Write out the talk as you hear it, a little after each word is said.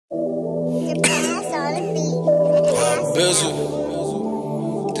I'm busy.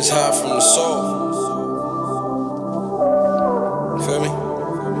 This high from the soul. Feel me?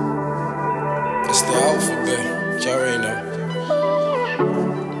 It's the alphabet. Y'all already know.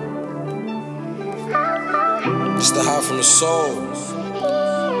 It's the high from the soul.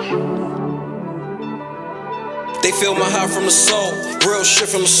 They feel my high from the soul. Real shit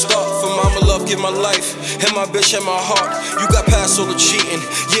from the start. For mama love, give my life. And my bitch and my heart. You got past all the cheating.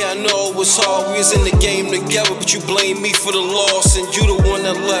 Yeah, I know it was hard. We was in the game together, but you blame me for the loss, and you the one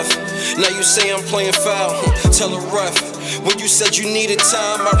that left. Now you say I'm playing foul. Tell a ref. When you said you needed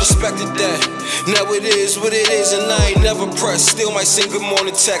time, I respected that. Now it is what it is, and I ain't never pressed. Still might sing good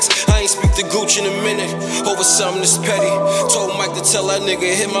morning text. I ain't speak to Gooch in a minute over something that's petty. Told Mike to tell that nigga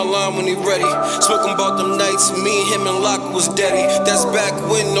hit my line when he ready. Smoking about them nights, me and him and Lock was deady. That's back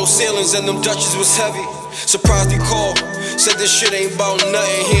when no ceilings and them Dutches was heavy. Surprised he called, said this shit ain't about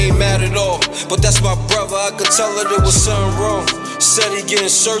nothing, he ain't mad at all. But that's my brother, I could tell that it was something wrong. Said he getting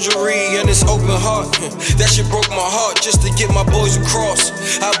surgery and it's open heart. That shit broke my heart just to get my boys across.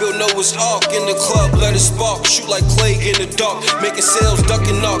 I built Noah's Ark in the club, let it spark. Shoot like clay in the dark, making sales,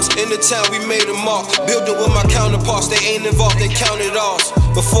 ducking knocks. In the town we made a mark, building with my counterparts. They ain't involved, they counted ours.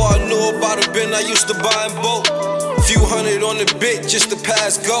 Before I knew about a bin, I used to buy and boat. Few hundred on the bit just to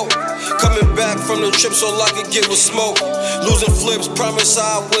pass go. Coming back from the trip so I could get with smoke. Losing flips, promise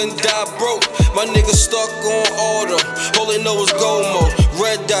I wouldn't die broke. My niggas stuck on order, all they know is go mode.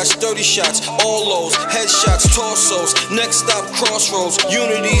 Red dots, 30 shots, all those headshots, torsos. Next stop, crossroads,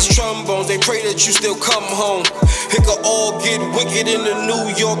 unities, trombones. They pray that you still come home. It could all get wicked in the New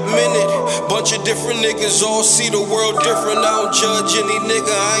York minute. Bunch of different niggas all see the world different. I don't judge any nigga,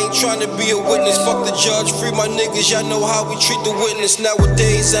 I ain't trying to be a witness. Fuck the judge, free my niggas. Y'all know how we treat the witness.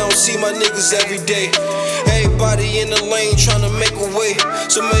 Nowadays I don't see my niggas every day. Everybody in the lane trying to make a way.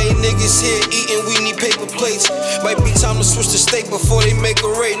 So many niggas here eating, we need paper plates. Might be time to switch the state before they make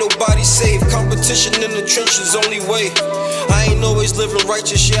a raid. Nobody safe, competition in the trenches only way. I ain't always living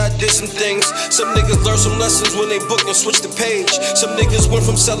righteous, yeah, I did some things. Some niggas learn some lessons when they book and switch the page. Some niggas went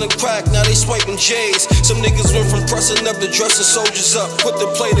from selling crack, now they swiping J's. Some niggas went from pressing up to dressing soldiers up. Put the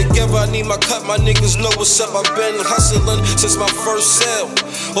play together, I need my cut, my niggas know what's up. I've been hustling since my first sale.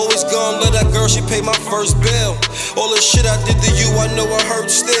 Always gonna let that girl, she pay my first bill. All the shit I did to you, I know it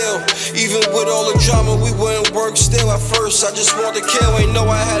hurt still. Even with all the drama, we wouldn't work still. At first, I just wanted to kill. Ain't know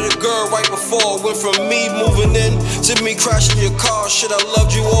I had a girl right before. Went from me moving in to me crashing your car. Shit, I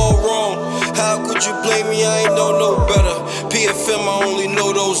loved you all wrong. How could you blame me? I ain't know no better. PFM, I only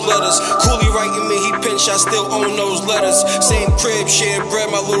know those letters. Coolie writing me, he pinch, I still own those letters. Same crib, shared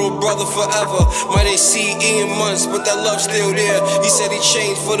bread, my little brother forever. Might ain't see in months, but that love's still there. He said he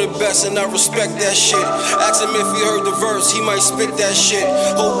changed for the best, and I respect that shit. Ask him if he heard the verse, he might spit that shit.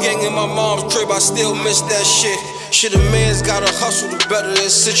 Whole gang in my mom's crib, I still miss that shit. Shit, a man's gotta hustle to better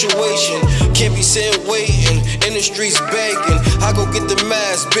his situation. Can't be sitting waiting, in the streets begging. I go get the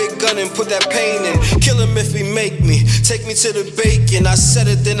mask, big gun and put that pain in. Kill him if he make me, take me to the bacon. I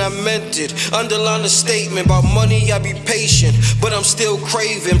said it, then I meant it. Underline the statement, about money I be patient, but I'm still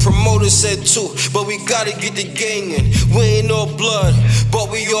craving. Promoter said too, but we gotta get the gang in. We ain't all blood,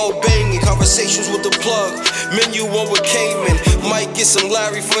 but we all banging. Conversations with the plug, menu one with Cayman. Might get some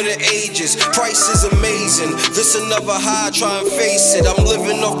Larry for the ages, price is amazing. This another high, try and face it. I'm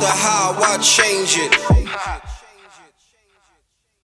living off the high, why change it?